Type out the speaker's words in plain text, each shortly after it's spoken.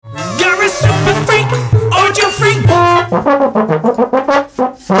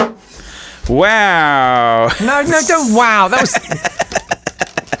Wow. No, don't wow. That was...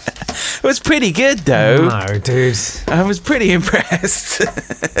 It was pretty good, though. No, dude. I was pretty impressed.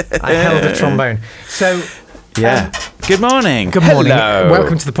 I held a trombone. So... Yeah. Good morning. Good morning. Hello.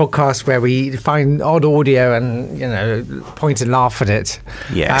 Welcome to the podcast where we find odd audio and, point and laugh at it.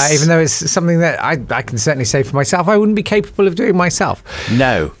 Yes. Even though it's something that I can certainly say for myself, I wouldn't be capable of doing myself.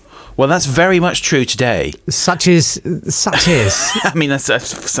 No. Well, that's very much true today. Such is. I mean,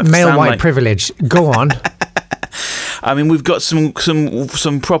 that's male white privilege. Go on. I mean, we've got some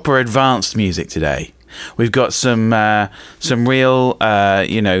proper advanced music today. We've got some real,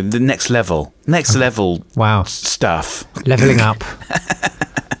 the next level Wow. stuff. Leveling up.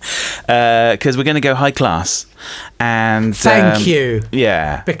 Because we're going to go high class. And Thank you.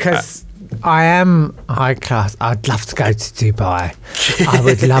 Yeah. Because I am high class. I'd love to go to Dubai. I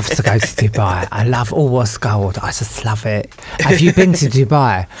would love to go to Dubai. I love all what's gold. I just love it. Have you been to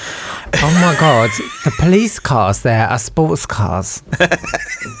Dubai? Oh my God. The police cars there are sports cars.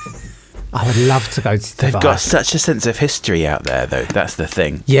 I would love to go to Dubai. They've got such a sense of history out there, though. That's the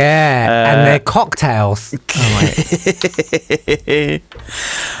thing. Yeah, and their cocktails. Oh, wait.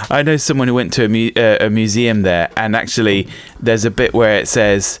 I know someone who went to a museum there, and actually there's a bit where it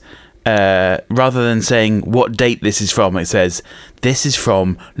says, rather than saying what date this is from, it says, this is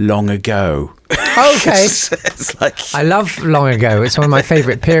from long ago. Okay. It's like... I love long ago. It's one of my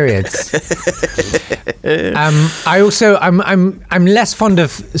favourite periods. I'm less fond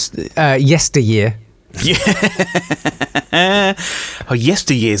of yesteryear. Yeah. Oh,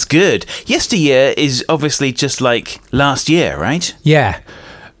 yesteryear's good. Yesteryear is obviously just like last year, right? Yeah.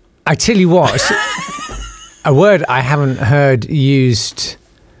 I tell you what, a word I haven't heard used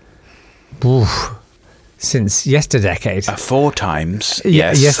since yesterdecade. 4 times.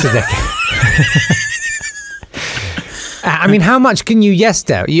 Yes. Yesterdecade. I mean, how much can you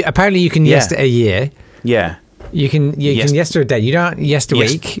yester? Apparently you can yester a year. Yeah. You can yester a day. You don't yester a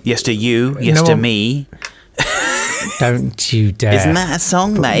week. Yester you, yester me. Don't you dare. Isn't that a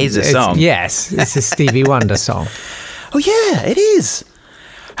song? That is a song. Yes, it's a Stevie Wonder song. Oh yeah, it is.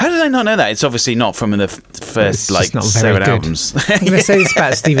 How did I not know that? It's obviously not from the first 7 albums. I'm going to say this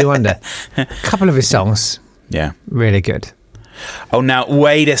about Stevie Wonder. A couple of his songs. Yeah. Really good. Oh, now,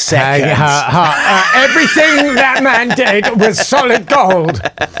 wait a second. Everything that man did was solid gold.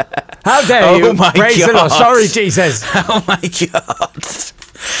 How dare you? Praise the Lord. Sorry, Jesus. Oh, my God.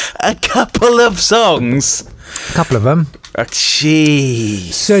 A couple of songs. A couple of them. Oh,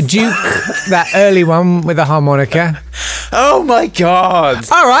 jeez. Sir Duke, that early one with the harmonica. Oh, my God.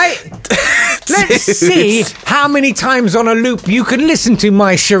 All right. Let's see how many times on a loop you can listen to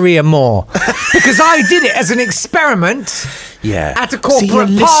My Sharia Moore. Because I did it as an experiment. Yeah. At a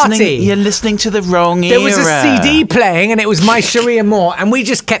corporate party. You're listening to the wrong era. There was a CD playing and it was My Sharia Moore and we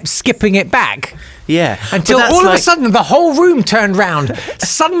just kept skipping it back. Yeah. Until all of a sudden the whole room turned round,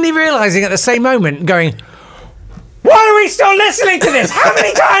 suddenly realising at the same moment, going, why are we still listening to this? How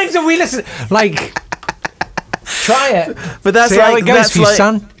many times have we listened? Try it. But that's see how it goes for you,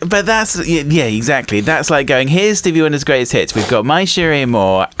 son. But that's exactly. That's like going, here's Stevie Wonder's greatest hits. We've got My Sharia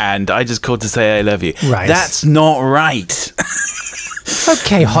Moore and I Just Called to Say I Love You. Right. That's not right.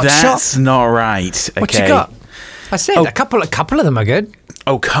 Okay, hot shot. That's not right. Okay. What you got? I said a couple of them are good.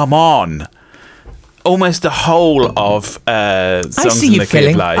 Oh, come on. Almost the whole of Songs in the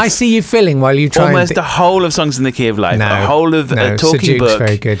Key of Life. I see you filling while you try. Almost the whole of Songs in the Key of Life. No, a whole of Talking Book.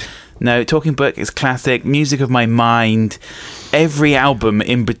 Very good. No, Talking Book is classic. Music of My Mind. Every album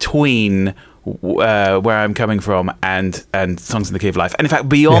in between Where I'm Coming From and Songs in the Key of Life. And in fact,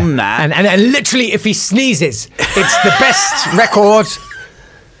 beyond that... And literally, if he sneezes, it's the best record.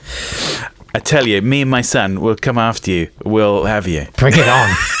 I tell you, me and my son will come after you. We'll have you. Bring it on.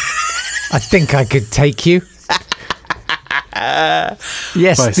 I think I could take you. Yes,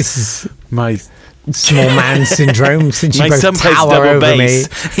 this is my small man syndrome since you both tower over me.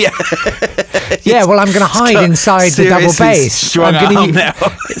 Yeah, well, I'm going to hide inside the double bass. It's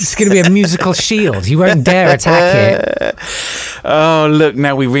going to be a musical shield. You won't dare attack it. Oh, look,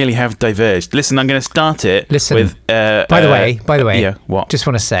 now we really have diverged. Listen, I'm going to start it with... by the way, yeah, what? Just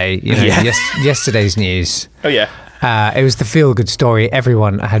want to say, yesterday's news. Oh, yeah. It was the feel-good story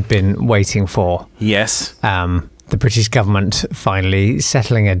everyone had been waiting for. Yes. The British government finally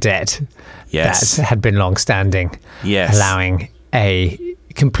settling a debt that had been long-standing, allowing a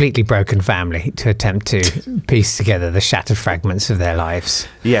completely broken family to attempt to piece together the shattered fragments of their lives.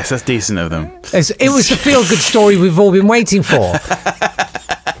 Yes, that's decent of them. It was the feel-good story we've all been waiting for.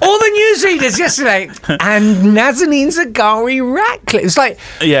 All the news was reading this yesterday, and Nazanin Zaghari Ratcliffe. It's like,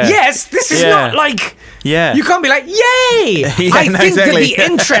 Yeah. yes, this is Yeah. not like. Yeah. You can't be like, yay! Yeah, I no, think exactly. that the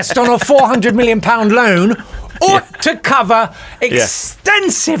interest on a £400 million loan ought to cover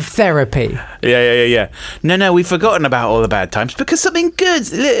extensive therapy. Yeah. No, we've forgotten about all the bad times because something good.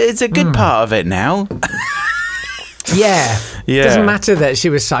 It's a good part of it now. Yeah. Yeah. Doesn't matter that she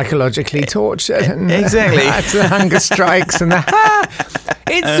was psychologically tortured. And Exactly. had the hunger strikes and the.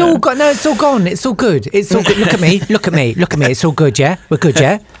 It's all gone. No, it's all gone. It's all good. It's all good. Look at me. Look at me. Look at me. It's all good, yeah? We're good,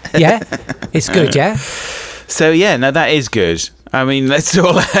 yeah? Yeah? It's good, yeah? So yeah, no, that is good. I mean, let's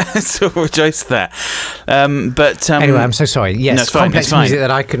all rejoice that. Anyway, I'm so sorry. Yes, No, it's fine, complex it's fine. music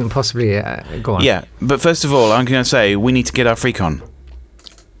that I couldn't possibly go on. Yeah, but first of all, I'm going to say we need to get our freak on.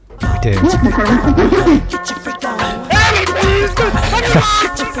 We do.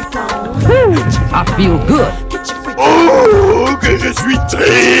 I feel good.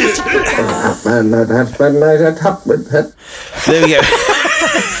 There we go.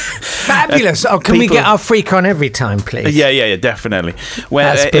 Fabulous. Oh, can we people- get our freak on every time, please? Yeah, definitely.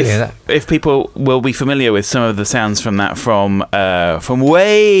 Well, That's brilliant. if people will be familiar with some of the sounds from that from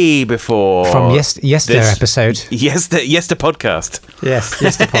way before From yesterday this- episode. Yester podcast. Yes,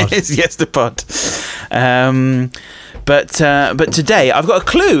 yesterpod. It's Yesterpod. But today I've got a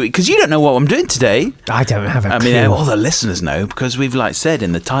clue because you don't know what I'm doing today. I don't have a I clue. mean, all the listeners know because we've said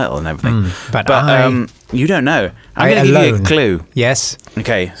in the title and everything. but I- you don't know. I'm I going to give you a alone. clue. Yes.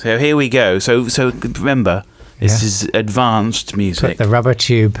 Okay, so here we go. So remember, this Yeah. is advanced music. Put the rubber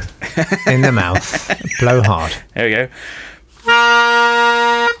tube in the mouth. Blow hard. There we go.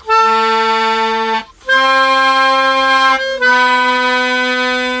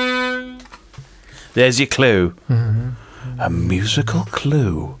 There's your clue. A musical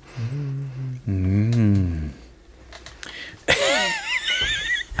clue.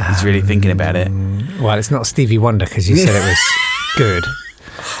 He's really thinking about it. Well, it's not Stevie Wonder because you said it was good.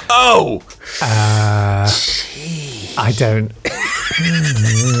 Oh! I don't.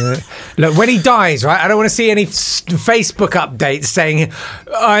 Look, when he dies, right? I don't want to see any Facebook updates saying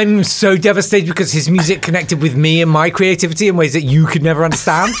I'm so devastated because his music connected with me and my creativity in ways that you could never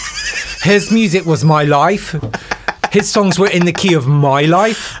understand. His music was my life. His songs were in the key of my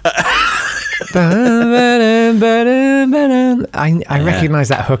life. I recognise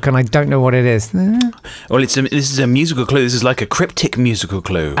that hook and I don't know what it is. Well, this is a musical clue. This is like a cryptic musical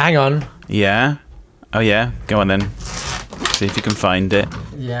clue. Hang on. Yeah? Oh, yeah? Go on then. See if you can find it.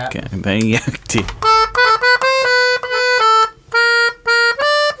 Yeah. Okay, there you go.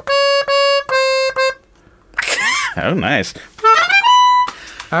 Oh, nice.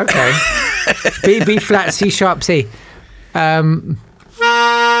 Okay. B flat, C sharp, C.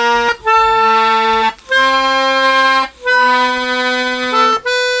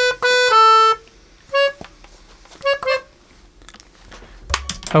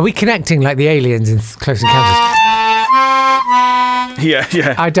 Are we connecting like the aliens in Close Encounters?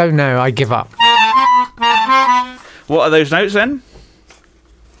 Yeah. I don't know. I give up. What are those notes then?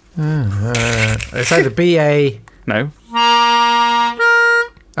 It's either B, A. No.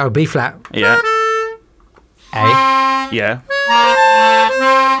 Oh, B flat, Yeah. A. Yeah.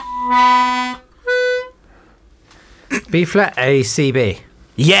 B flat, A, C, B.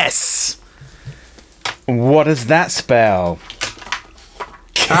 Yes! What does that spell?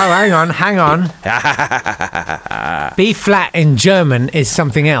 Oh, hang on. B flat in German is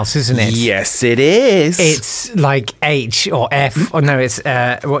something else, isn't it? Yes, it is. It's like H or F. Or no, it's,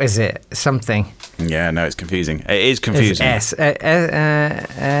 what is it? Something. Yeah, no, it's confusing. It is It's confusing. S.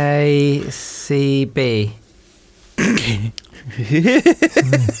 A, C, B.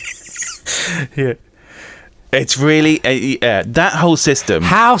 Yeah. It's really that whole system.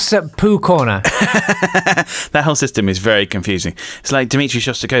 House at Pooh Corner. That whole system is very confusing. It's like Dmitry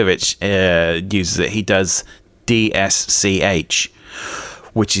Shostakovich uses it. He does DSCH,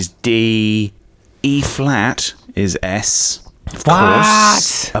 which is D. E flat is S.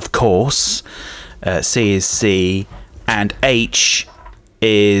 Of course. C is C, and H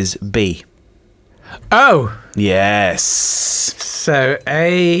is B. Oh, Yes. so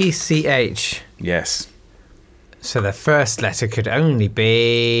A, C, H. Yes. So the first letter could only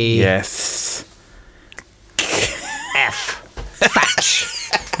be Yes. F.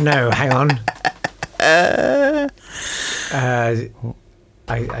 Thatch. No, hang on.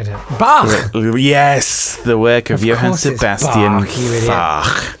 I don't. Bach. Yes, the work of Johann course it's Sebastian Bach, you idiot.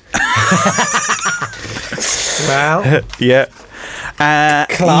 Bach. Well, Yeah.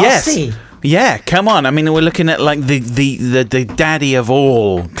 classy. Yes. Yeah, come on. I mean, we're looking at like the daddy of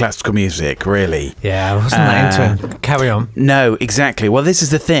all classical music, really. Yeah, I wasn't that into him. Carry on. No, exactly. Well, this is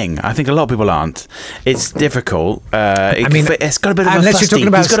the thing. I think a lot of people aren't. It's difficult. It's got a bit of a unless fusty. you're talking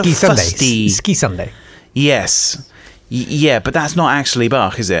about He's got Ski a Sunday. fusty. Ski Sunday. Yes. Yeah, but that's not actually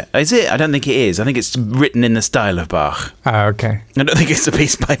Bach, is it? Is it? I don't think it is. I think it's written in the style of Bach. Oh, okay. I don't think it's a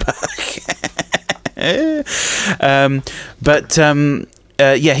piece by Bach. Yeah,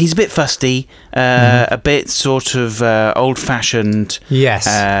 he's a bit fusty, a bit sort of old-fashioned. Yes.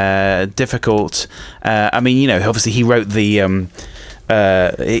 Difficult. I mean, you know, obviously he wrote the.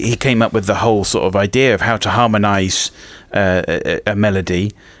 He came up with the whole sort of idea of how to harmonise a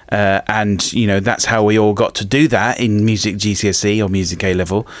melody. And, you know, that's how we all got to do that in music GCSE or music A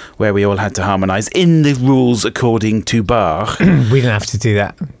level, where we all had to harmonise in the rules according to Bach. We didn't have to do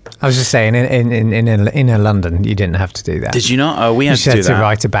that. I was just saying, in London, you didn't have to do that. Did you not? Oh, we had you to do had that. to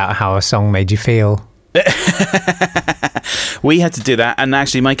write about how a song made you feel. We had to do that, and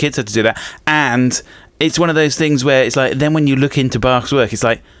actually my kids had to do that. And it's one of those things where it's like, then when you look into Bach's work, it's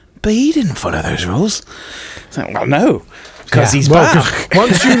like, but he didn't follow those rules. It's like, well, no. Because he's Bach.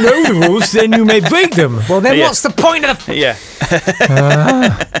 Once you know the rules, then you may break them. Well, then what's the point of the... Yeah.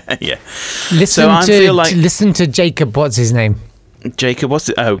 Yeah. Listen to Jacob, what's his name? Jacob, what's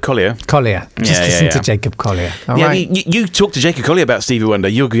it? Oh, Collier. Collier. Just listen to Jacob Collier. All right? You talk to Jacob Collier about Stevie Wonder,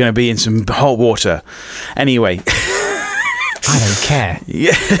 you're going to be in some hot water. Anyway. I don't care.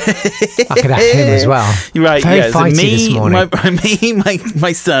 Yeah. I could have him as well. Right, Very yeah. So fighty this morning.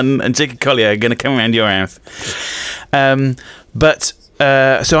 my son, and Jacob Collier are going to come around your house. So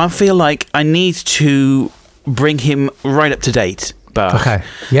I feel like I need to bring him right up to date, Bach. Okay,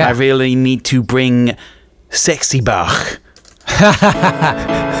 yeah. I really need to bring sexy Bach.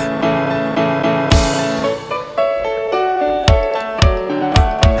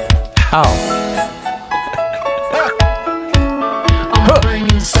 Oh. I'm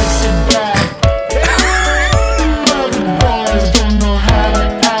bringing sexy back. Boys don't know how to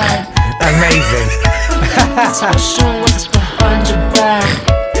act. Amazing. Special what's behind your back.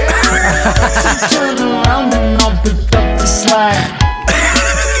 So turn around and I'll pick up the slack.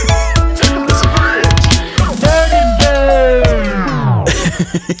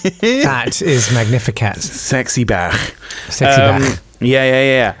 That is Magnificat. Sexy Bach. Sexy Bach.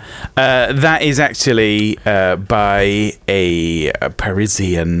 Yeah. That is actually by a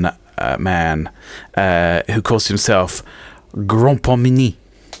Parisian man who calls himself Grandpa Mini.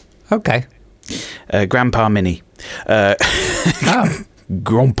 Okay. Grandpa Mini. Oh.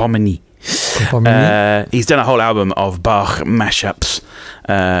 Grandpa Mini. He's done a whole album of Bach mashups,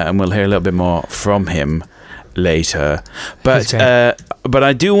 and we'll hear a little bit more from him later. But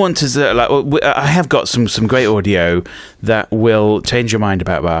I do want to I have got some great audio that will change your mind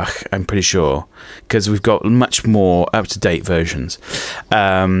about Bach, I'm pretty sure, because we've got much more up-to-date versions,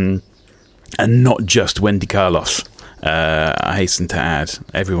 and not just Wendy Carlos. I hasten to add,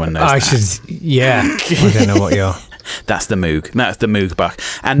 everyone knows that. I don't know what you're... That's the Moog. That's the Moog Bach,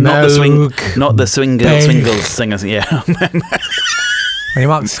 and not the swing, not the swingles singers. Yeah. When you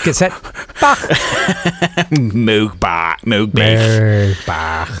mark, get set. Bach. Moog Bach. Moog Bach.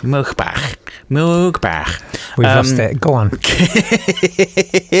 Moog Bach. Moog Bach. We've lost it. Go on.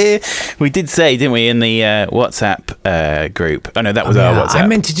 We did say, didn't we, in the WhatsApp group? Oh no, that was our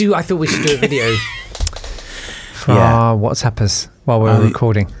WhatsApp. I thought we should do a video for our WhatsAppers while we're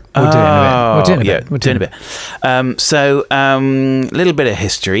recording. We'll do it in a bit. Little bit of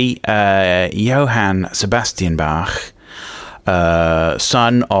history. Johann Sebastian Bach,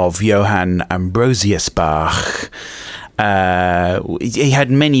 son of Johann Ambrosius Bach. He had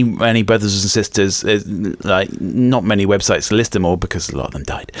many brothers and sisters. Like not many websites to list them all because a lot of them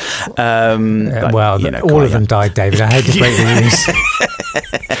died. All of them died, David. I hate to break the news.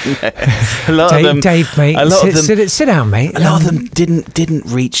 A lot of them, Dave, mate. Sit down, mate. A lot of them didn't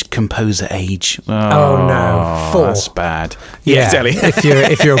reach composer age. Oh no, 4. That's bad. Yeah, exactly.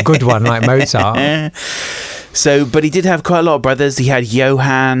 if you're a good one like Mozart. So, but he did have quite a lot of brothers. He had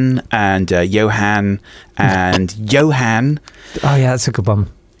Johann and Johann and Johann. Oh yeah, that's a good one.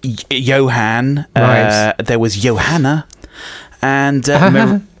 Johann. Right. There was Johanna and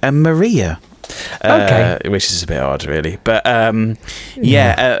Maria. Which is a bit odd, really. But and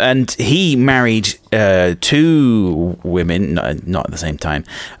he married 2 women, not at the same time.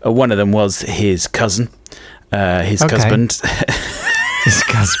 One of them was his cousin, his husband. His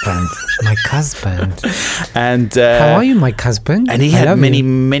husband. My husband. And how are you, my husband? And he had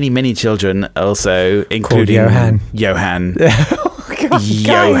many children also, including Johann. Johann. Oh, God,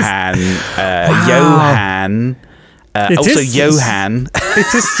 Johann. wow. Johann Also is- Johann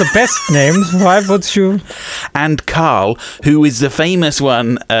It is the best name. Why would you? and Carl, who is the famous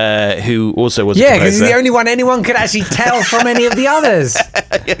one who also was a Yeah, because he's composer. the only one anyone could actually tell from any of the others.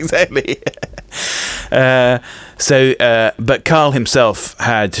 Exactly. But Carl himself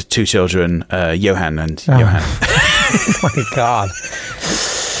had 2 children, Johann and Johann. Oh my God.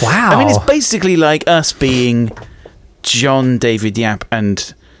 Wow. I mean, it's basically like us being John David Yap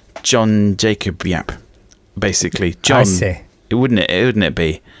and John Jacob Yap. Basically, John. I see. Wouldn't it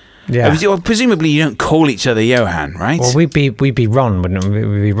be? Yeah. Well, presumably, you don't call each other Johann, right? Well, we'd be Ron, wouldn't we?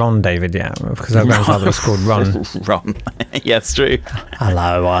 We'd be Ron David, yeah, because our grandfather was called Ron. Ron. Yeah, it's true.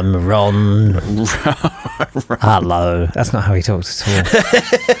 Hello, I'm Ron. Hello. That's not how he talks at all.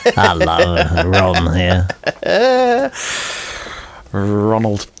 Hello, Ron here.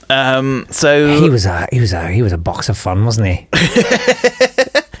 Ronald. So He was a box of fun, wasn't he?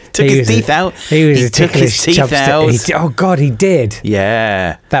 took He his was teeth a- out. He was a took his ticklish teeth chopstick. out. Oh God, he did.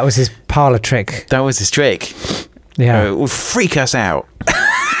 Yeah, That was his parlor trick. that was his trick. Yeah, It would freak us out.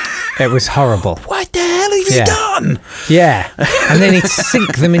 it was horrible. What the hell have you Yeah. done? Yeah, and then he'd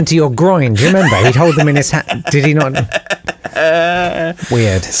sink them into your groin. Do you remember? He'd hold them in his hand. Did he not?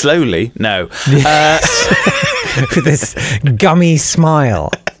 Weird. Slowly, no. With this gummy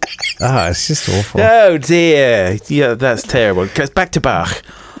smile. Oh, it's just awful. Oh dear. Yeah, that's terrible. 'Cause back to Bach.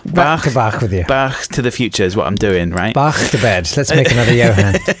 Back to Bach with you. Bach to the future is what I'm doing, right? Bach to bed. Let's make another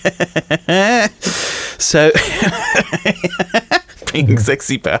Johann. So, being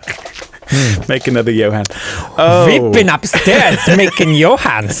sexy Bach. Make another Johann. Oh, We've been upstairs making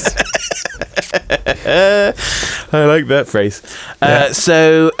Johanns. I like that phrase.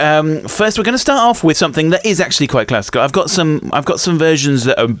 So first, we're going to start off with something that is actually quite classical. I've got some versions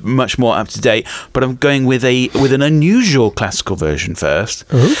that are much more up to date, but I'm going with an unusual classical version first.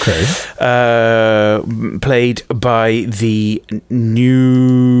 Okay. Played by the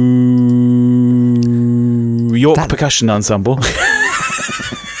New York Percussion Ensemble.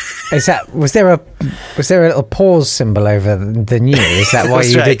 Was there a little pause symbol over the new? Is that why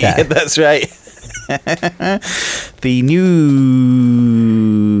That's you right. did that? That's right. The New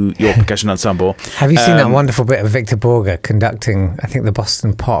York Percussion Ensemble. Have you seen that wonderful bit of Victor Borge conducting, I think, the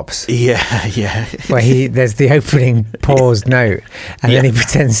Boston Pops, Yeah. where there's the opening paused note, and then he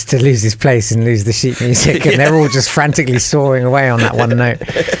pretends to lose his place and lose the sheet music, and they're all just frantically sawing away on that one note.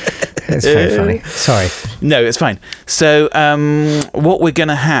 It's very funny. Sorry. No, it's fine. So what we're going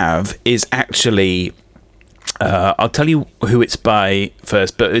to have is actually... I'll tell you who it's by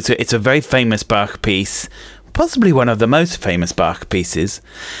first, but it's a very famous Bach piece, possibly one of the most famous Bach pieces,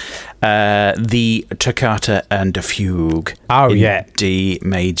 the Toccata and a Fugue in D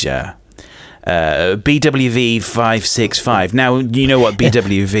major. BWV 565. Now, you know what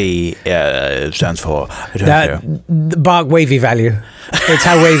BWV stands for. I don't know. The Bach wavy value. It's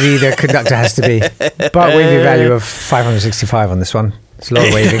how wavy the conductor has to be. Bach wavy value of 565 on this one. It's a lot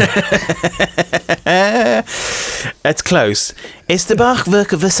of waving. It's close. It's the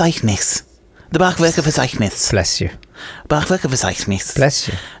Bachwerkeverzeichnis. The Bachwerkeverzeichnis. Bless you. Bachwerkeverzeichnis. Bless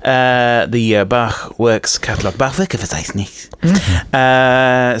you. The Bach Works Catalogue. Bachwerkeverzeichnis.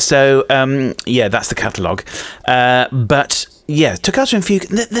 Yeah, that's the catalogue. But yeah, Toccata and Fugue.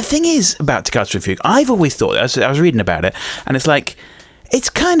 The thing is about Toccata and Fugue, I've always thought, I was reading about it, and it's like, it's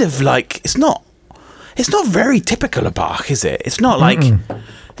kind of like, it's not very typical of Bach, is it? It's not like,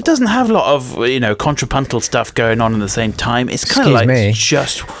 it doesn't have a lot of, contrapuntal stuff going on at the same time. It's kind of like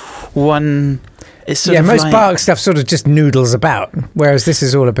just one. It's sort of most like, Bach stuff sort of just noodles about, whereas this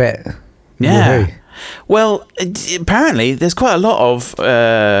is all a bit. yeah. woohoo. Well, apparently there's quite a lot of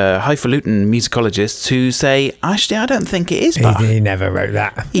highfalutin musicologists who say, actually, I don't think it is Bach. He never wrote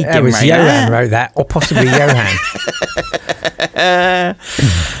that. He It didn't was write Johann that. wrote that, or possibly Johann.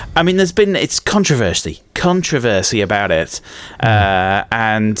 I mean, it's controversy about it,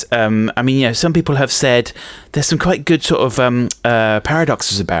 and I mean, some people have said there's some quite good sort of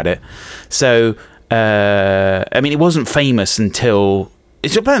paradoxes about it. So, I mean, it wasn't famous until.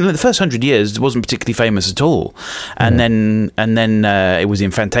 It's apparently the first 100 years it wasn't particularly famous at all, and then it was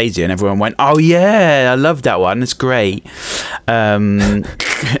in Fantasia, and everyone went, "Oh yeah, I love that one. It's great."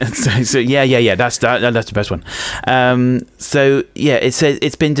 So yeah, that's the best one. So yeah,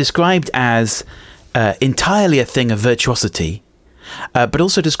 it's been described as entirely a thing of virtuosity, but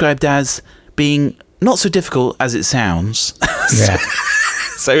also described as being not so difficult as it sounds. Yeah.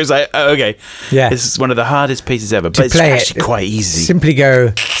 So it was like, oh, okay, Yeah. this is one of the hardest pieces ever, but it's play actually it, quite easy. Simply go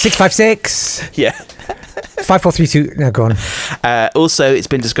 656 Yeah. 5432. No, go on. Also, it's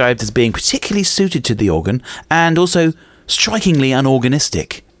been described as being particularly suited to the organ and also strikingly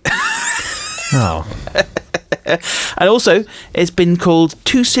unorganistic. Oh. And also, it's been called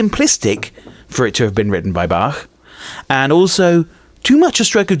too simplistic for it to have been written by Bach, and also too much a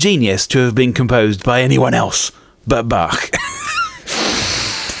stroke of genius to have been composed by anyone else but Bach.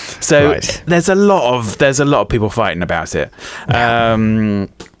 So Right. there's a lot of people fighting about it.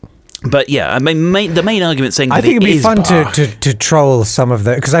 But yeah, I mean, the main argument saying that I think it'd it be is fun Bach. to troll some of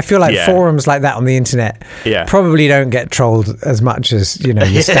the, because I feel like Yeah. forums like that on the internet Yeah. probably don't get trolled as much as, you know,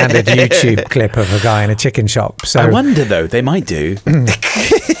 your standard YouTube clip of a guy in a chicken shop. So I wonder though, they might do.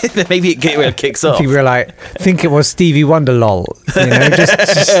 Maybe it kicks off. people are like, think it was Stevie Wonder, lol. You know,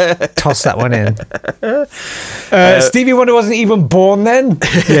 just toss that one in. Stevie Wonder wasn't even born then.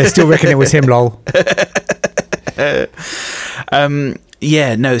 Yeah, still reckon it was him, lol.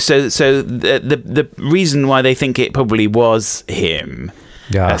 Yeah, no. So the reason why they think it probably was him,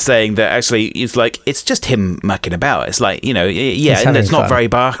 Yeah. saying that actually it's like it's just him mucking about. It's like, you know, yeah, and having it's not fun. very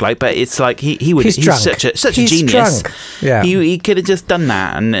Bach-like, but it's like he's drunk. such a He's genius. drunk. Yeah. he could have just done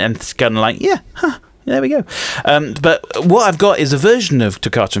that and it's kind of like, yeah, huh, there we go. But what I've got is a version of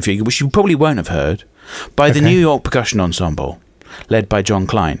Toccata and Fugue, which you probably won't have heard, by the Okay. New York Percussion Ensemble, led by John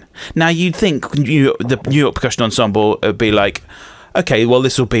Klein. Now you'd think the New York Percussion Ensemble would be like, okay, well,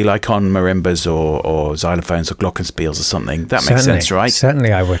 this will be like on marimbas or xylophones or glockenspiels or something. That makes sense, right?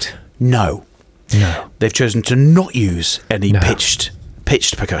 Certainly I would. No. They've chosen to not use any No. pitched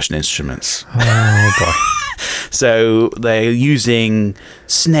percussion instruments. Oh, boy. So they're using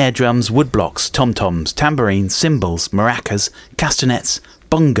snare drums, woodblocks, tom-toms, tambourines, cymbals, maracas, castanets,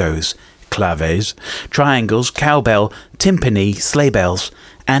 bongos, claves, triangles, cowbell, timpani, sleigh bells,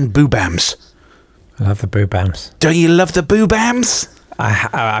 and boobams. I love the boo bams. Don't you love the boobams?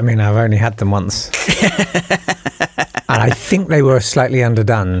 I mean, I've only had them once. And I think they were slightly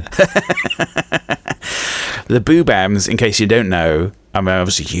underdone. The boobams, in case you don't know, I mean,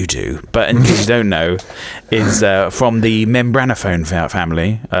 obviously you do, but in case you don't know, is from the membranophone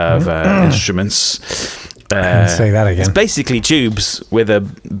family of instruments. Say that again. It's basically tubes with a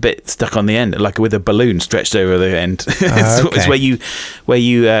bit stuck on the end, like with a balloon stretched over the end. It's okay. where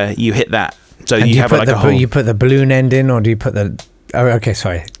you hit that. So And you do have put like the, a hole. you put the balloon end in, or do you put the... Oh, okay,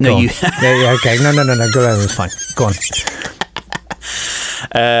 sorry. No, Go on. you- yeah, okay. No. Go on, it's fine. Go on.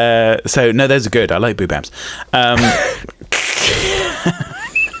 So no, those are good. I like boobams.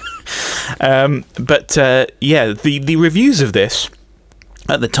 But yeah, the reviews of this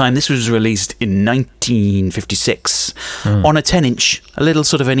at the time, this was released in 1956 on a 10-inch, a little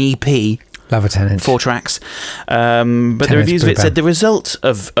sort of an EP. Love a 10-inch. 4 tracks. But the 10-inch reviews of it boobam. said the result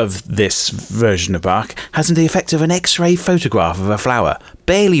of this version of Bach has the effect of an X-ray photograph of a flower,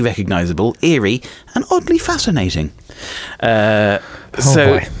 barely recognisable, eerie, and oddly fascinating.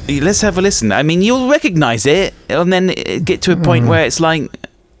 So boy. let's have a listen. I mean, you'll recognise it, and then get to a point where it's like,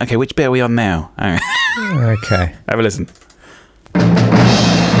 okay, which bit are we on now? Okay. Have a listen.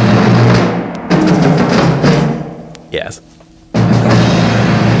 Yes.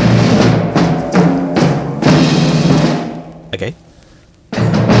 Okay.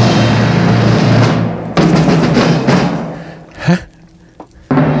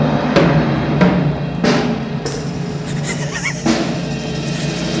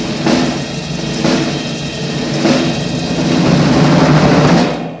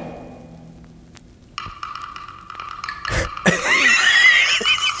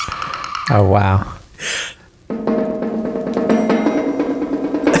 Oh, wow.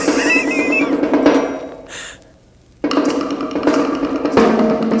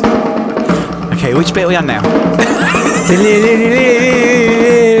 Okay, which bit are we on now?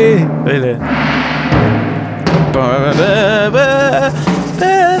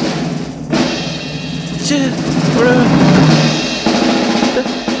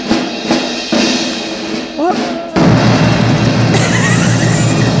 What?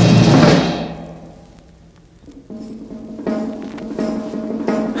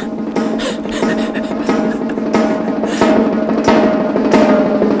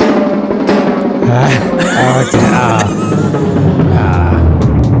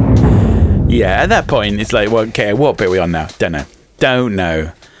 Yeah, at that point, it's like, well, okay, what bit are we on now? Don't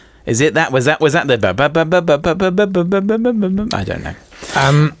know. Is it that? Was that the? I don't know.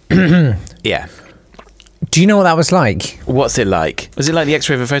 Yeah. Do you know what that was like? What's it like? Was it like the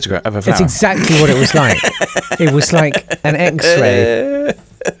X-ray of a photograph of a flower? It's exactly what it was like. It was like an X-ray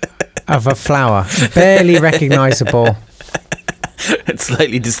of a flower. Barely recognisable. It's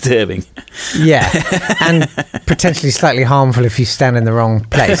slightly disturbing. Yeah. And potentially slightly harmful if you stand in the wrong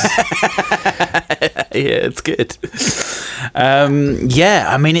place. it's good. I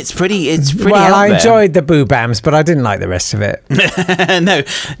mean, it's pretty Well, out I there. enjoyed the Boo Bams, but I didn't like the rest of it. No,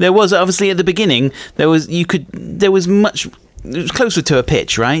 there was obviously at the beginning. It was closer to a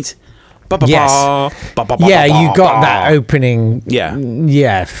pitch, right? Yes. Yeah, you got that opening. Yeah.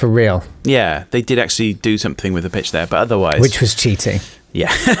 Yeah, for real. Yeah, they did actually do something with the pitch there, but otherwise, Which was cheating. yeah,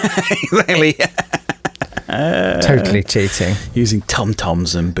 exactly. Totally cheating. Using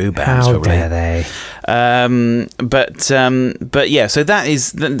tom-toms and boo bands. How probably. dare they? But yeah, so that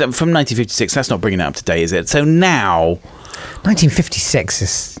is from 1956. That's not bringing it up to date, is it? So now, 1956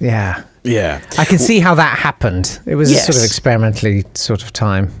 is, yeah. yeah, I can see how that happened. It was Yes. a sort of experimentally sort of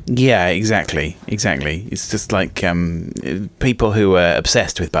time. yeah, exactly. It's just like people who were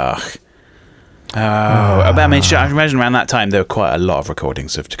obsessed with Bach. I mean, I imagine around that time there were quite a lot of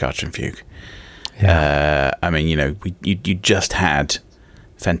recordings of Toccata and Fugue. Yeah. I mean, you just had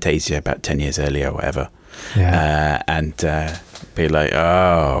Fantasia about 10 years earlier or whatever. Yeah. And be like,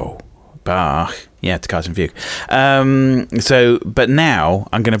 oh, Bach. Yeah, Toccata and Fugue. But now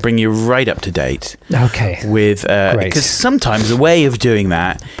I'm going to bring you right up to date Okay. with, Great. because sometimes the way of doing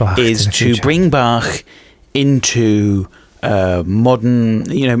that Bach is to the to future. bring Bach into modern,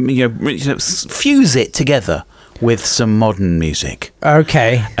 fuse it together with some modern music.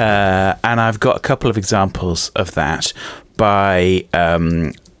 Okay. And I've got a couple of examples of that by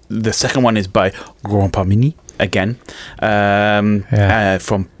the second one is by Grand Parmini again,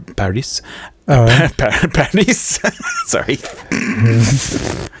 from Paris. Oh, yeah. Paris. Sorry.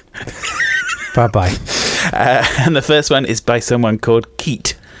 Bye-bye. And the first one is by someone called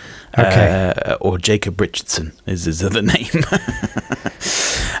Keat. Okay. Or Jacob Richardson is his other name.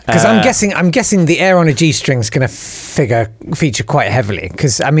 Because I'm guessing the air on a G string is going to feature quite heavily.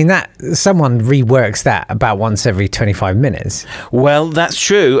 Because I mean that someone reworks that about once every 25 minutes. Well, that's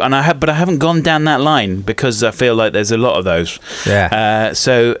true, and I haven't gone down that line because I feel like there's a lot of those. Yeah.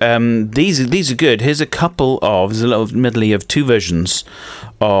 So these are good. There's a little medley of two versions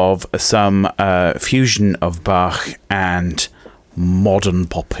of some fusion of Bach and modern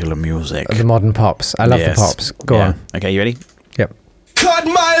popular music. The modern pops. I love Yes. the pops. Go Yeah. on. Okay, you ready? Yep. Cut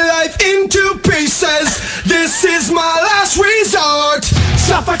my life into pieces. This is my last resort.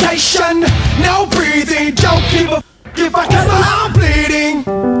 Suffocation, no breathing. Don't give a if I come out bleeding.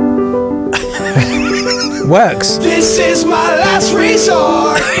 Works. This is my last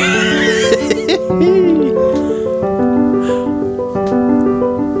resort.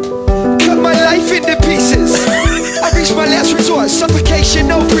 Cut my life into pieces. I reach my last resort. Suffocation,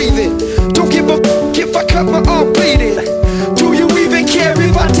 no breathing. Don't give a if I cut my arm bleeding. Do you even care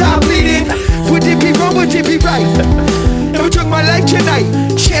if I die bleeding? Would it be wrong? Would it be right? If I took my life tonight,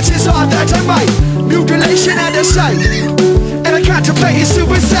 chances are that I might. Mutilation out of sight. And I contemplate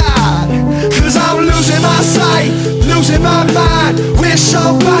suicide. Cause I'm losing my sight, losing my mind. Wish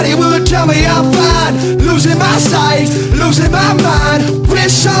somebody would tell me I'm fine. Losing my sight, losing my mind.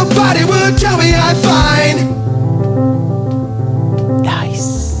 Wish somebody would tell me I'm fine.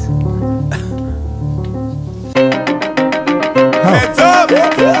 Nice. Heads up!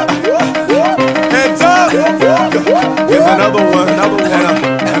 Heads up! Here's another one,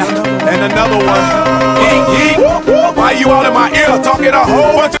 and another one. Yeet, yeet. Why you all in my ear talking a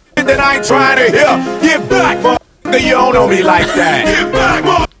whole bunch of shit that I ain't trying to hear? Get back, motherfucker, you don't know me like that. Get back,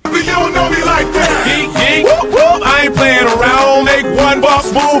 motherfucker, you don't know me like that. Yeet, yeet. I ain't playing around. Make one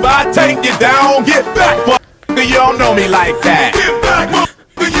boss move, I take you down. Get back, motherfucker, you don't know me like that. Get back,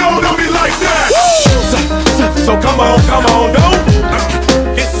 motherfucker, you don't know me like that. So come on, don't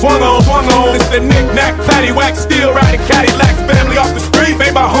get swung on. It's the knick-knack, paddywhack, still riding Cadillacs. Family off the street,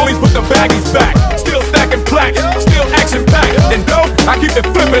 made my homies put the baggies back. Still stacking plaque, still action-packed. And dope, I keep it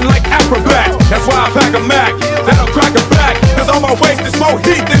flipping like acrobat. That's why I pack a Mac, that'll crack a back. Cause on my waist is more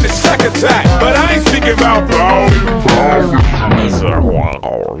heat than the Shack Attack. But I ain't speaking about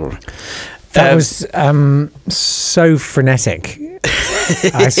That was so frenetic.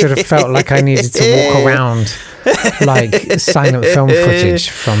 I sort of felt like I needed to walk around like silent film footage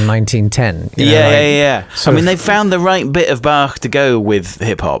from 1910. You know, Yeah. I sort mean, of- they found the right bit of Bach to go with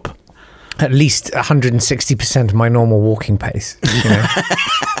hip hop. At least 160% of my normal walking pace. You know?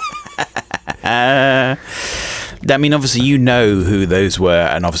 I mean, obviously, you know who those were,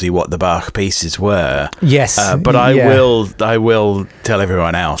 and obviously what the Bach pieces were. Yes, but I yeah. will tell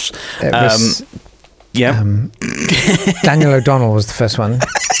everyone else. It was, Yeah. Daniel O'Donnell was the first one.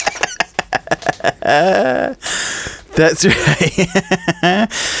 That's right.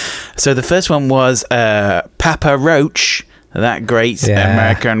 So the first one was Papa Roach, that great Yeah.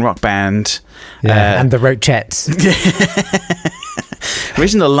 American rock band. Yeah, and the Rochettes.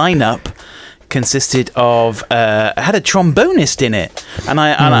 Original lineup: consisted of had a trombonist in it, and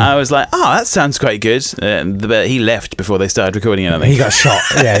I was like, oh, that sounds quite good. But he left before they started recording it. I think He got shot.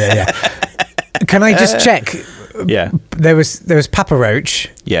 Yeah. Can I just check? Yeah. There was Papa Roach.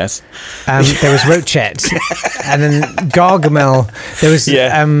 Yes. There was Roachette, and then Gargamel. There was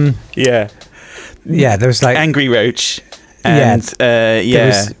Yeah. there was like Angry Roach. And there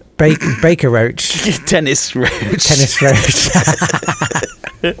was Baker Roach. Tennis Roach. Tennis Roach.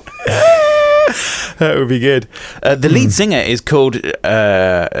 That would be good. The lead singer is called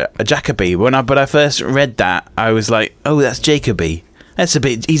Jacoby. When I first read that, I was like, "Oh, that's Jacoby.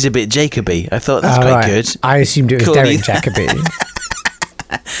 He's a bit Jacoby." I thought that's quite good. I assumed it was Cool. Derek Jacobi.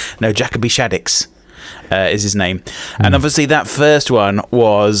 No, Jacoby Shaddix is his name. And obviously that first one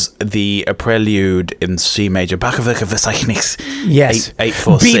was the prelude in C major. Bachwerke Verzeichnis. Yes.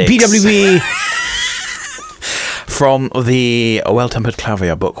 846. BWV. From the Well-Tempered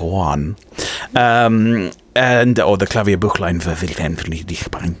Klavier Book 1. Or the Klavier Buchlein für Wilhelm Friedrich.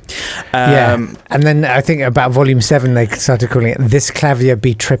 And then I think about volume 7 they started calling it This Clavier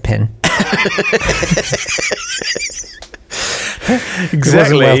Be Trippin'. Exactly. It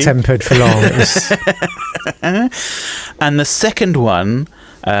wasn't well tempered for long. It was... And the second one,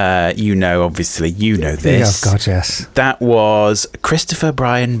 obviously, you know this. Oh, God, yes. That was Christopher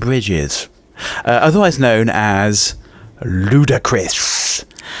Brian Bridges, otherwise known as Ludacris.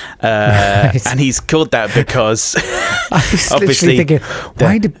 Right. And he's called that because I was obviously literally thinking,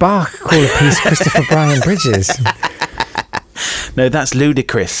 why did Bach call a piece Christopher Brian Bridges? No, that's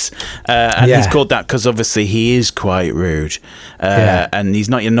ludicrous. And he's called that because obviously he is quite rude. And he's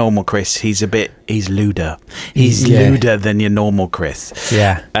not your normal Chris. He's lewder. He's lewder than your normal Chris.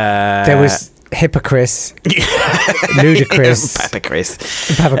 Yeah. There was Hypocrite, Ludacris, Papa Chris,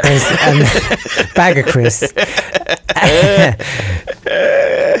 and Bagger Chris.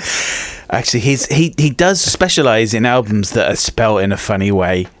 Actually, he does specialise in albums that are spelt in a funny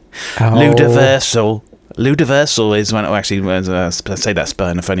way. Oh. Ludiversal is when I say that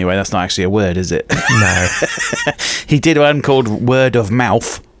spelled in a funny way. That's not actually a word, is it? No. He did one called Word of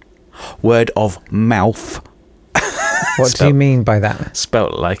Mouth. What do you mean by that?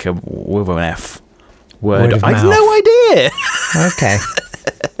 Spelt like with an F. Word of I have mouth. no idea. Okay.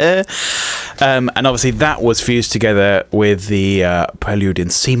 And obviously that was fused together with the prelude in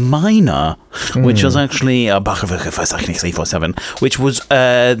C minor, which was actually Bachwerke Verzeichnis 847, which was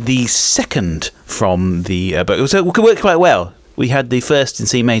the second from the book. So it worked quite well. We had the first in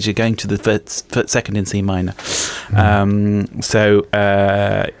C major going to the second in C minor. So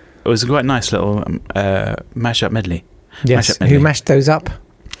it was a quite nice little mashup medley. Yes. Who mashed those up?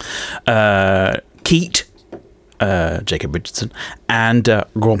 Keat, Jacob Richardson, and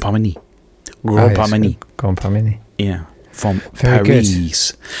Grand Parmeny. Grand Parmeny. Yeah, from Very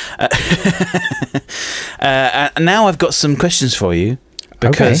Paris. And now I've got some questions for you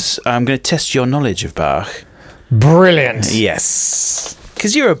because I'm going to test your knowledge of Bach. Brilliant. Yes,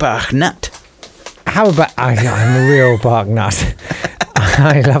 because you're a Bach nut. How about I'm a real Bach nut.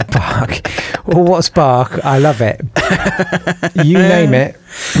 I love Bach. Well, what's Bach? I love it. You name it.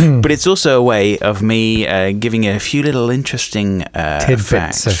 But it's also a way of me giving you a few little interesting tidbits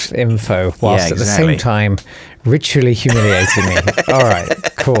facts. of info, whilst at the same time ritually humiliating me. All right,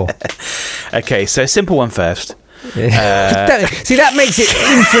 cool. Okay, so simple one first. See, that makes it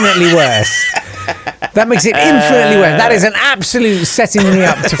infinitely worse. That is an absolute setting me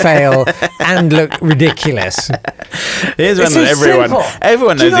up to fail and look ridiculous. Here's one that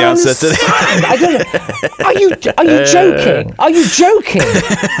everyone knows the answer to this. I don't know. Are you joking? Are you joking?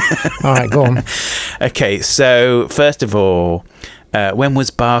 All right, go on. Okay, so first of all, when was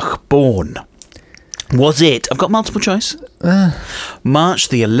Bach born? Was it? I've got multiple choice. March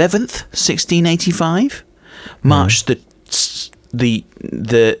the 11th, 1685. March the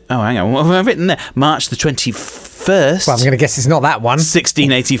hang on, what have I written there? March the 21st. Well, I'm going to guess it's not that one.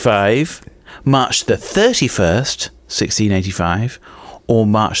 1685. March the 31st, 1685. Or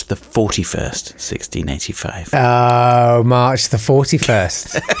March the 41st, 1685. Oh, March the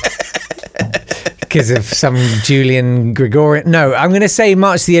 41st. Because of some Julian Gregorian. No, I'm going to say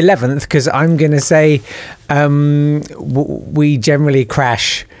March the 11th because I'm going to say we generally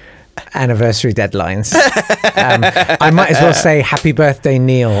crash anniversary deadlines. I might as well say happy birthday,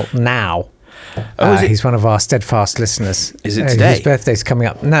 Neil, now. He's one of our steadfast listeners. Is it today? His birthday's coming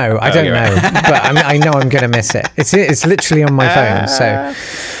up. No, I don't know. But I know I'm going to miss it. It's literally on my phone. So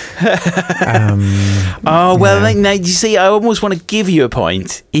Oh, well, now, you see, I almost want to give you a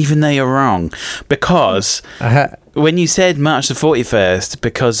point, even though you're wrong, because when you said March the 41st,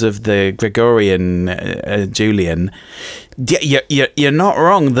 because of the Gregorian Julian, you're not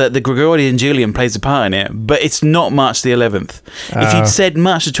wrong that the Gregorian Julian plays a part in it, but it's not March the 11th. If you'd said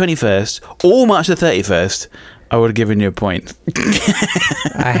March the 21st or March the 31st, I would have given you a point.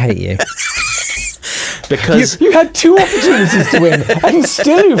 I hate you. Because you had 2 opportunities to win, and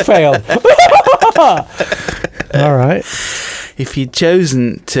still you failed. All right. if you'd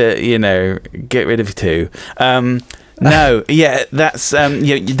chosen to, get rid of 2. No, yeah, that's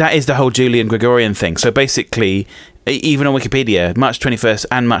that is the whole Julian Gregorian thing. So basically, even on Wikipedia, March 21st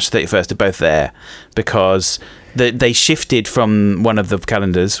and March 31st are both there because they shifted from one of the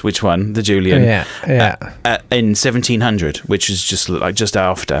calendars. Which one? The Julian. In 1700, which is just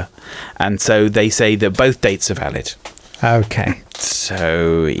after, and so they say that both dates are valid. Okay.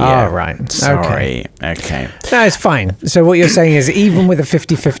 So, yeah. All right. Sorry. Okay. No, it's fine. So what you're saying is, even with a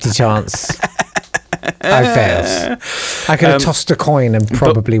 50-50 chance, I failed. I could have tossed a coin and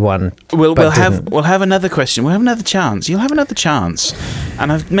probably won. We'll have another question. We'll have another chance. You'll have another chance.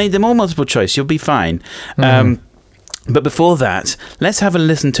 And I've made them all multiple choice. You'll be fine. But before that, let's have a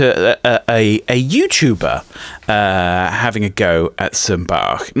listen to a YouTuber having a go at some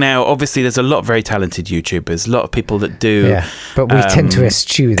Bach. Now, obviously, there's a lot of very talented YouTubers, a lot of people that do... Yeah, but we tend to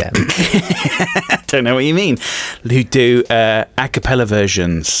eschew them. I don't know what you mean. Who do a cappella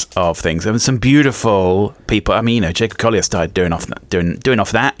versions of things. And some beautiful people. I mean, Jacob Collier started doing off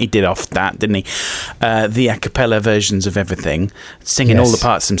that. He did off that, didn't he? The a cappella versions of everything, singing all the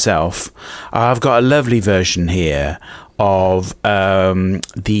parts himself. I've got a lovely version here of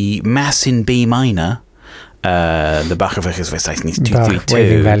the Mass in B minor, the Bach-Werkes Verzeichnis 232,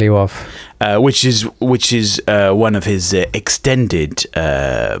 waving value of, which is one of his extended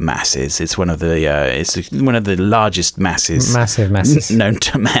masses. It's one of the largest masses, massive masses known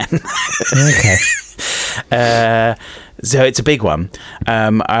to man. Okay. So it's a big one,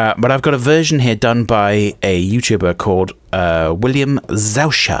 but I've got a version here done by a YouTuber called William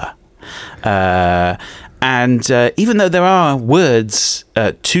Zauscher. And even though there are words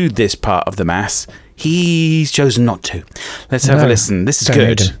to this part of the Mass, he's chosen not to. Let's have a listen. This is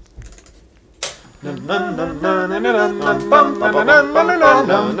good.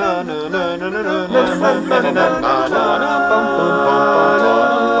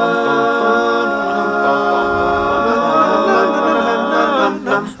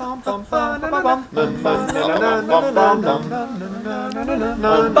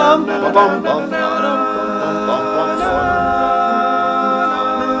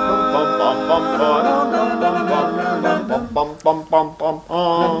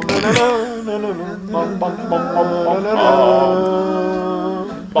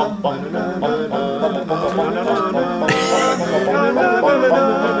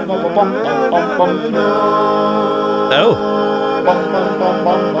 No.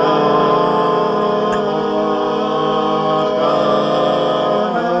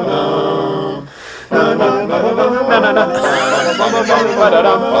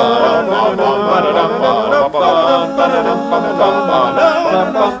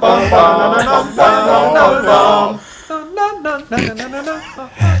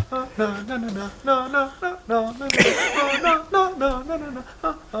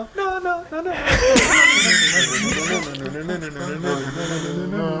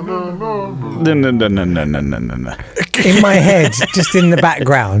 In my head, just in the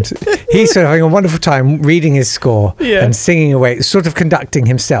background, he's sort of having a wonderful time reading his score and singing away, sort of conducting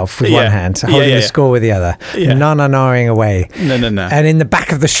himself with one hand, holding the score with the other, na-na-na-ing away. No. And in the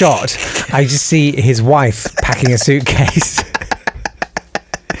back of the shot, I just see his wife packing a suitcase.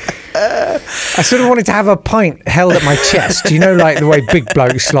 I sort of wanted to have a pint held at my chest. You know, like the way big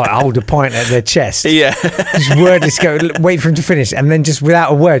blokes hold a pint at their chest. Yeah. Just wordless go, wait for him to finish, and then just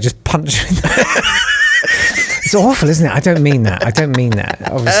without a word, just punch him. It's awful, isn't it? I don't mean that.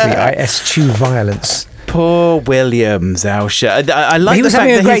 Obviously, I eschew violence. Poor William Zauscher. I like he was the fact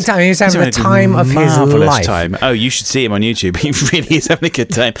having a that great time. He was having the time of his marvelous life. Time. Oh, you should see him on YouTube. He really is having a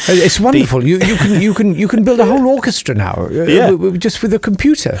good time. It's wonderful. You can build a whole orchestra now. Just with a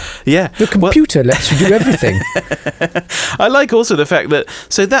computer. Yeah, the computer lets you do everything. I like also the fact that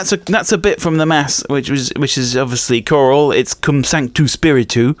that's a bit from the Mass, which is obviously choral. It's Cum Sanctu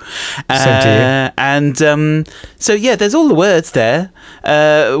Spiritu, and so yeah, there's all the words there,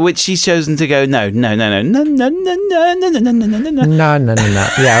 which he's chosen to go no. Yeah,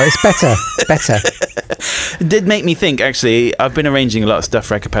 it's better. It did make me think, actually. I've been arranging a lot of stuff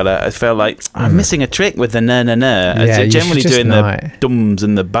for a cappella. I felt like I'm missing a trick with the na-na-na. Yeah, you generally should just doing not. the dums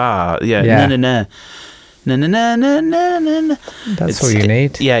and the bar. Yeah, Yeah. na-na-na. Na-na-na-na-na-na. That's all you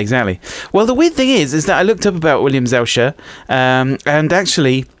need. Yeah, exactly. Well, the weird thing is that I looked up about William Zelsher, and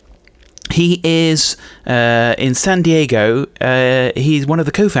actually, he is in San Diego. He's one of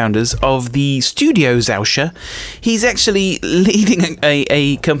the co-founders of the Studio Zelsher. He's actually leading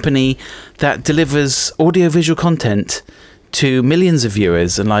a company that delivers audiovisual content to millions of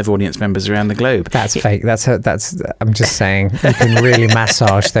viewers and live audience members around the globe. That's fake. That's. I'm just saying, you can really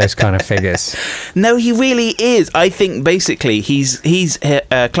massage those kind of figures. No, he really is. I think basically he's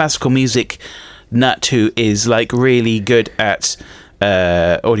a classical music nut who is like really good at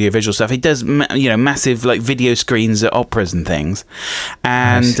audiovisual stuff. He does massive like video screens at operas and things,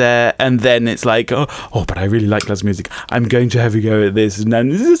 and then it's like oh, but I really like classical music. I'm going to have a go at this, and then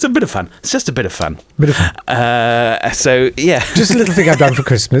it's just a bit of fun. It's just a bit of fun. So yeah, Just a little thing I've done for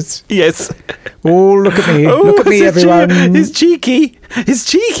Christmas. yes. Oh, look at me! Oh, Look at me, everyone! It's cheeky. It's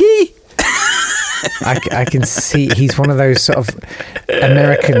cheeky. I can see he's one of those sort of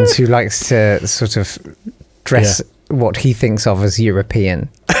Americans who likes to sort of dress what he thinks of as European.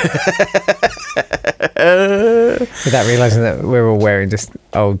 Without realising that we're all wearing just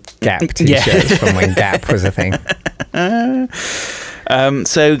old Gap t-shirts from when Gap was a thing.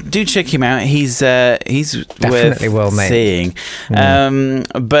 So do check him out. He's Definitely worth well made. seeing.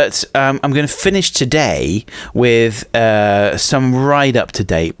 But I'm going to finish today with some right up to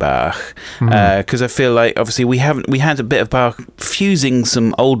date Bach, because I feel like obviously we had a bit of Bach fusing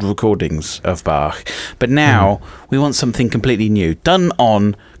some old recordings of Bach, but now we want something completely new, done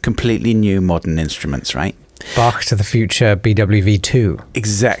on completely new modern instruments, right? Bach to the Future BWV2.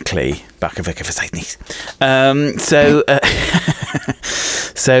 Exactly.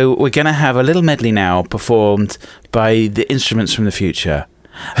 So we're going to have a little medley now performed by the instruments from the future.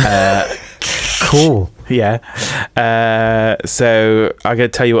 Cool. Yeah. So I'm going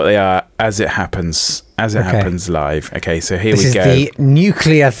to tell you what they are as it happens live. Okay, so here This we is go. the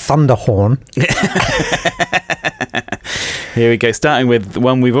Nuclear Thunderhorn. Here we go, starting with the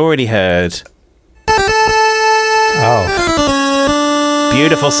one we've already heard. Oh,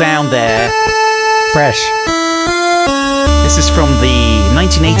 Beautiful sound there. fresh. This is from the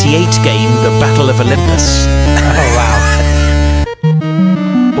 1988 game, The Battle of Olympus. Oh, wow.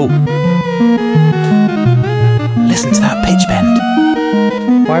 Oh. Listen to that pitch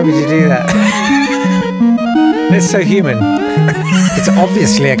bend. Why would you do that? It's so human. It's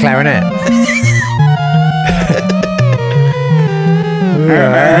obviously a clarinet.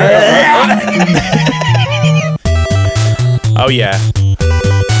 Oh yeah.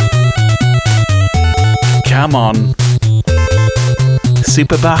 Come on.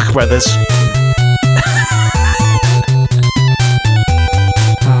 Super Bach Brothers.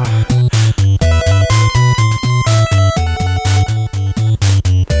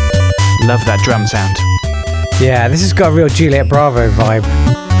 Love that drum sound. Yeah, this has got a real Juliet Bravo vibe.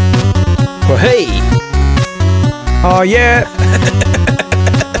 Well, hey! Oh, yeah.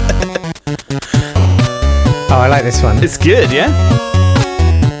 Oh, I like this one. It's good, yeah?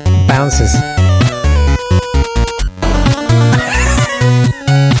 Bounces.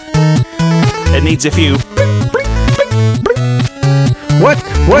 It needs a few. What?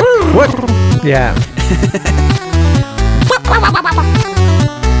 Yeah.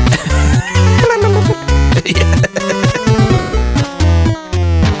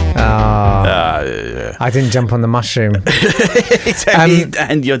 I didn't jump on the mushroom.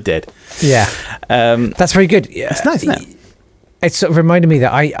 And you're dead. Yeah. That's very good. It's nice, isn't it? It sort of reminded me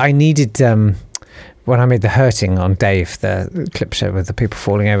that I needed, when I made the Hurting on Dave, the clip show with the people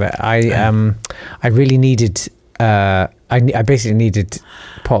falling over, I really needed, I basically needed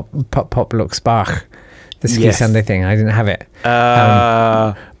Pop Lux Bach, the Ski Yes. Sunday thing. I didn't have it.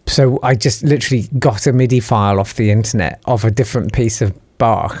 So I just literally got a MIDI file off the internet of a different piece of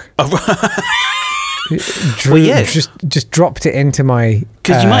Bach. Just dropped it into my...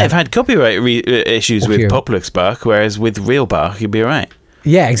 Because you might have had copyright issues with you- Pop Lux Bach, whereas with real Bach, you'd be all right.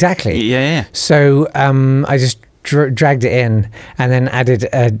 Yeah, exactly. Yeah. So I just dragged it in and then added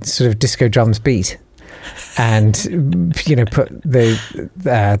a sort of disco drums beat, and put the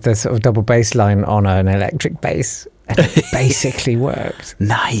sort of double bass line on an electric bass, and it basically worked.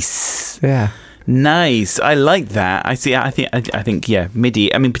 Nice. Yeah. Nice. I like that. I see. I think. Yeah.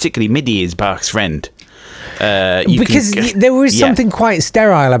 MIDI. I mean, particularly MIDI is Bach's friend. Because there was something quite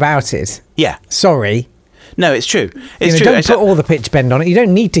sterile about it. Yeah. Sorry. No, it's true. It's you know, true. don't put all the pitch bend on it. You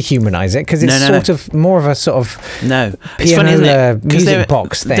don't need to humanize it because it's sort of more of a sort of no. It's funny, isn't pianola it? 'Cause music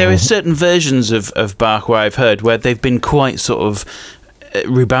box thing. There are certain versions of Bach where I've heard where they've been quite sort of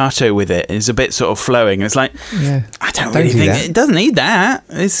rubato with it. It's a bit sort of flowing. It's like, I don't really think it doesn't need that.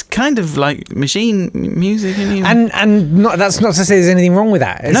 It's kind of like machine music. And not, that's not to say there's anything wrong with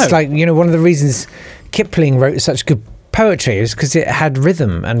that. It's like, you know, one of the reasons Kipling wrote such good poetry is because it had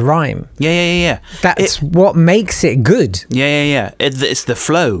rhythm and rhyme. Yeah. That's what makes it good. Yeah. It's the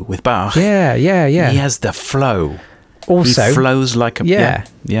flow with Bach. Yeah. He has the flow. Also, he flows like a...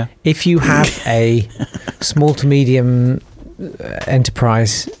 Yeah. If you have a small to medium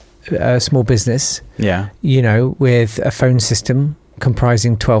enterprise, small business, you know, with a phone system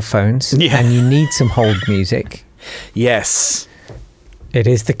comprising 12 phones, and you need some hold music. Yes. It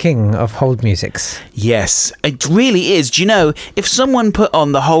is the king of hold musics. Yes, it really is. Do you know, if someone put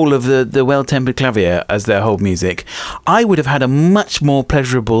on the whole of the Well-Tempered Clavier as their hold music, I would have had a much more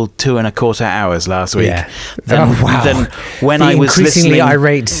pleasurable 2.25 hours last week than when I was increasingly listening...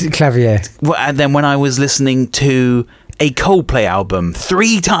 irate Clavier. Than when I was listening to a Coldplay album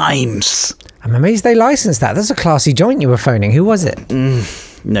 3 times. I'm amazed they licensed that. That's a classy joint you were phoning. Who was it?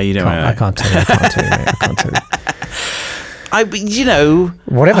 No, you don't know. I can't tell you. I can't tell you. You know...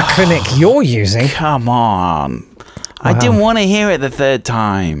 Whatever clinic you're using. Come on. I didn't want to hear it the third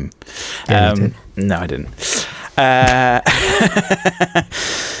time. Yeah, you did. No, I didn't.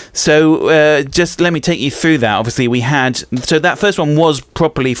 So just let me take you through that. Obviously, we had... So that first one was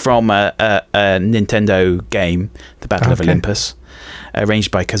properly from a Nintendo game, The Battle of Olympus,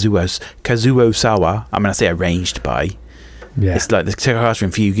 arranged by Kazuo Sawa. I'm going to say arranged by... Yeah. It's like the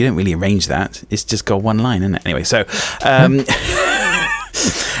classroom for you. You don't really arrange that. It's just got one line, isn't it? Anyway, so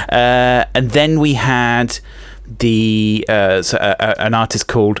and then we had an artist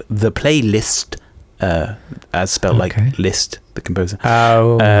called The Playlist, as spelled like list, the composer.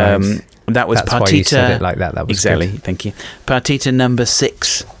 Oh, right. That was That's Partita. Why you said it like that. That was exactly. Good. Thank you. Partita number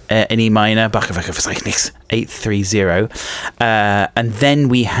 6 in E minor, Bach-Verzeichnis 830, and then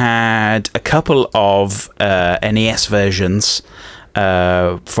we had a couple of NES versions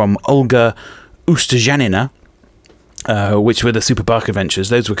from Olga Ustajanina, which were the Super Bach Adventures.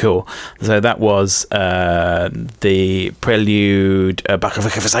 Those were cool. So that was the Prelude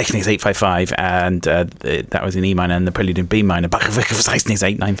Bach-Verzeichnis 855, and that was in E minor, and the Prelude in B minor Bach-Verzeichnis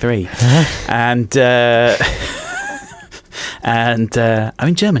 893, and I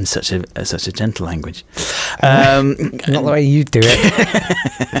mean, German's such a gentle language. Not the way you do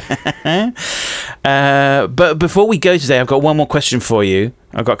it. But before we go today, I've got one more question for you.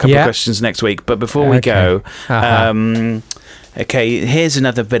 I've got a couple of questions next week. But before we go, okay, here's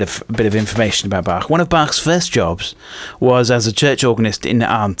another bit of information about Bach. One of Bach's first jobs was as a church organist in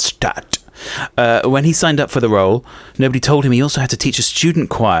Arnstadt. When he signed up for the role, nobody told him he also had to teach a student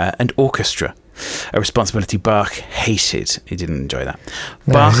choir and orchestra. A responsibility Bach hated. He didn't enjoy that.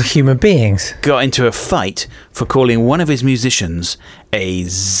 No, Bach human beings got into a fight for calling one of his musicians a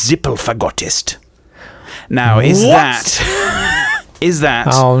Zippelfagottist. Now, is that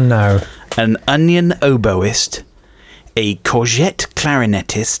oh no, an onion oboist, a courgette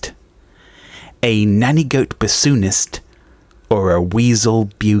clarinetist, a nanny goat bassoonist, or a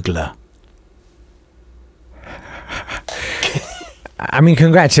weasel bugler? I mean,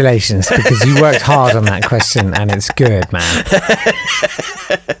 congratulations, because you worked hard on that question and it's good, man.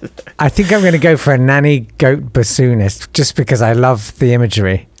 I think I'm going to go for a nanny goat bassoonist just because I love the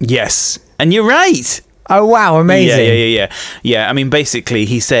imagery. Yes, and you're right. Oh wow, amazing. Yeah. I mean, basically,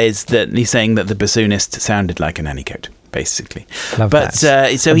 he's saying that the bassoonist sounded like a nanny goat, basically. Love that.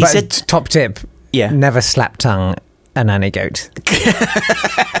 So he said, top tip, never slap tongue a nanny goat.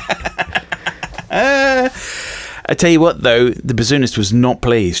 I tell you what, though, the bassoonist was not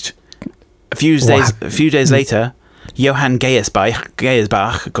pleased. A few days later, Johann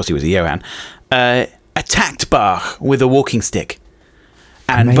Geyersbach, of course he was a Johann, attacked Bach with a walking stick.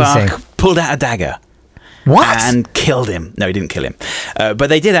 And amazing. Bach pulled out a dagger. What? And killed him. No, he didn't kill him. But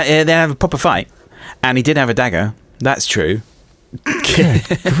they did have a proper fight. And he did have a dagger. That's true. Good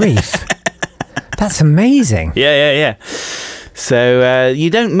grief. That's amazing. Yeah. So you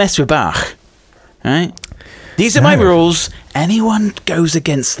don't mess with Bach, right? These are my rules. Anyone goes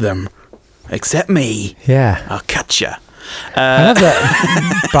against them, except me. Yeah. I'll catch you. I love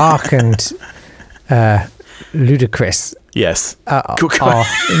that Bach and Ludacris are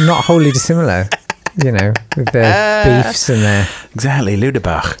not wholly dissimilar, you know, with their beefs and their... Exactly,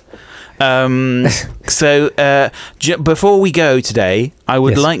 Ludabach. So before we go today, I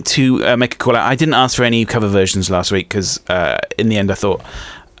would like to make a call out. I didn't ask for any cover versions last week because in the end I thought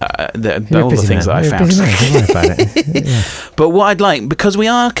all the things that I found. Busy man. Don't worry about it. Yeah. But what I'd like, because we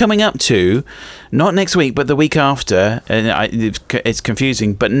are coming up to, not next week, but the week after, and it's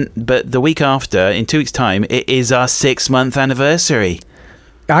confusing, but the week after, in 2 weeks' time, it is our 6-month anniversary.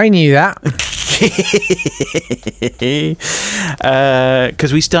 I knew that.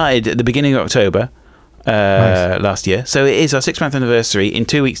 Because we started at the beginning of October last year. So it is our 6-month anniversary in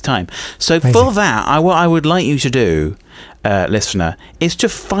 2 weeks' time. So Amazing. for that, what I would like you to do, listener, is to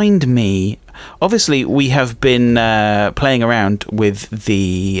find me. Obviously, we have been playing around with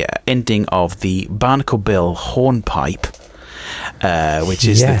the ending of the Barnacle Bill hornpipe, which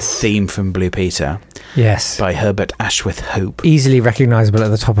is the theme from Blue Peter. Yes. By Herbert Ashworth Hope. Easily recognisable at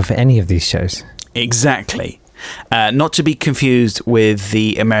the top of any of these shows. Exactly. Not to be confused with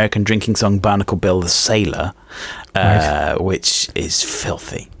the American drinking song Barnacle Bill the Sailor, which is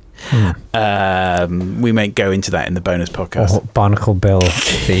filthy. We may go into that in the bonus podcast. Or Barnacle Bill,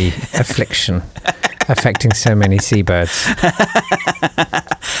 the affliction affecting so many seabirds.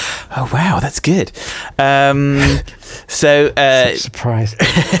 Oh, wow, that's good. Surprise.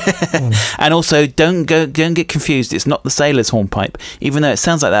 And also, don't get confused. It's not the sailor's hornpipe, even though it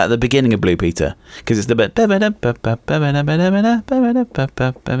sounds like that at the beginning of Blue Peter, because it's the bit. But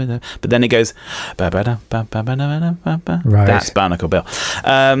then it goes. Right. That's Barnacle Bill.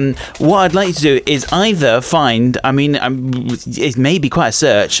 What I'd like you to do is either find. I mean, it may be quite a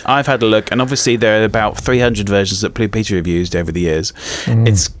search. I've had a look, and obviously there are about 300 versions that Blue Peter have used over the years.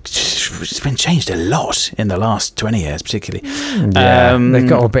 It's been changed a lot in the last 20 years, particularly. Yeah, they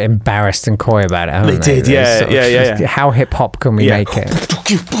got a bit embarrassed and coy about it, haven't they? They did, yeah. How hip hop can we make it?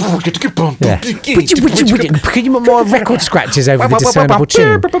 Yeah. Can you put more record scratches over the discernible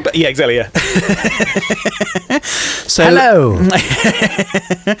tune? Yeah, exactly, yeah. So, hello.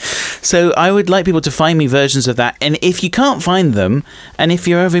 So I would like people to find me versions of that, and if you can't find them, and if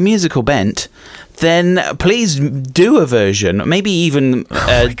you're of a musical bent, then please do a version. Maybe even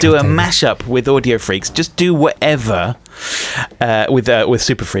do a mashup with Audio Freaks. Just do whatever with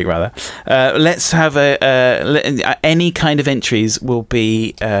Super Freak rather. Let's have any kind of entries will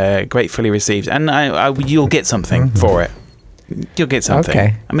be gratefully received, and you'll get something for it. You'll get something.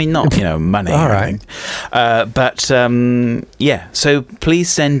 Okay. I mean, not money or anything. But so please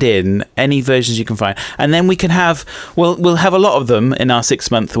send in any versions you can find, and then we can have we'll have a lot of them in our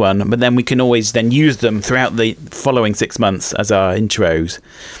 6-month one, but then we can always then use them throughout the following 6 months as our intros,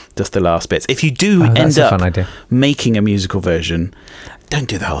 just the last bits. If you do end up making a musical version, don't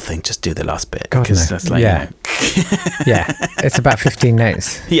do the whole thing, just do the last bit, because that's like yeah, it's about 15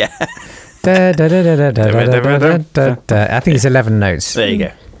 notes. Yeah. I think it's 11 notes. There you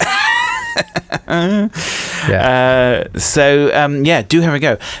go. Do have a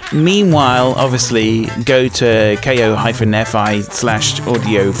go. Meanwhile, obviously, go to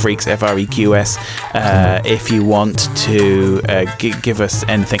ko-fi/Audio Freaks FREQS if you want to give us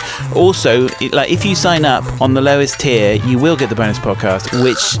anything. Also, if you sign up on the lowest tier, you will get the bonus podcast,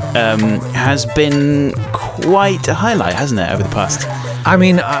 which has been quite a highlight, hasn't it, over the past? I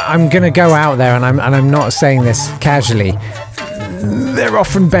mean, I'm going to go out there, and I'm not saying this casually. They're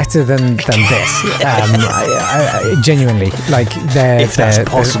often better than this. Genuinely, like they're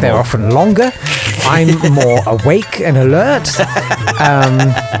often longer. I'm more awake and alert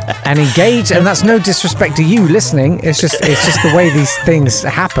and engaged, and that's no disrespect to you listening. It's just the way these things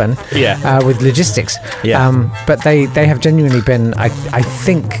happen. With logistics. But they have genuinely been, I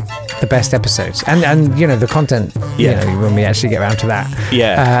think, the best episodes, and the content. When we actually get around to that,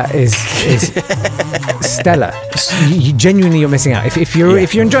 is stellar. You genuinely, you're missing out. If you're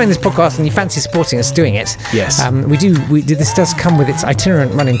enjoying this podcast and you fancy supporting us doing it, this does come with its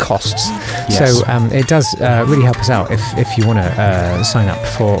itinerant running costs. So it does really help us out if you want to sign up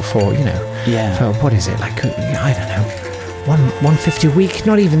for for what is it, like, I don't know, $150 a week,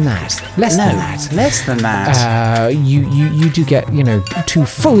 not even that. Less than that. You do get 2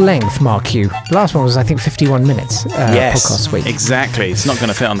 full length Mark U. The last one was, I think, 51 minutes podcast week. Exactly. It's not going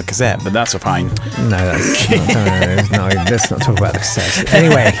to fit on the cassette, but that's fine. No, let's not talk about the cassette.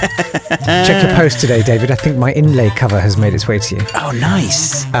 Anyway, check your post today, David. I think my inlay cover has made its way to you. Oh,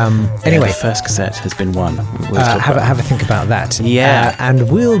 nice. Anyway, the first cassette has been won. Have a think about that. Yeah. And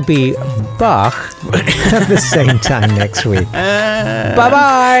we'll be back at the same time next week.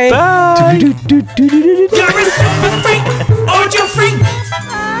 Bye-bye. Bye. You're a super freak, Audio Freak.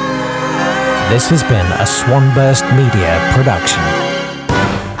 This has been a Swanburst Media production.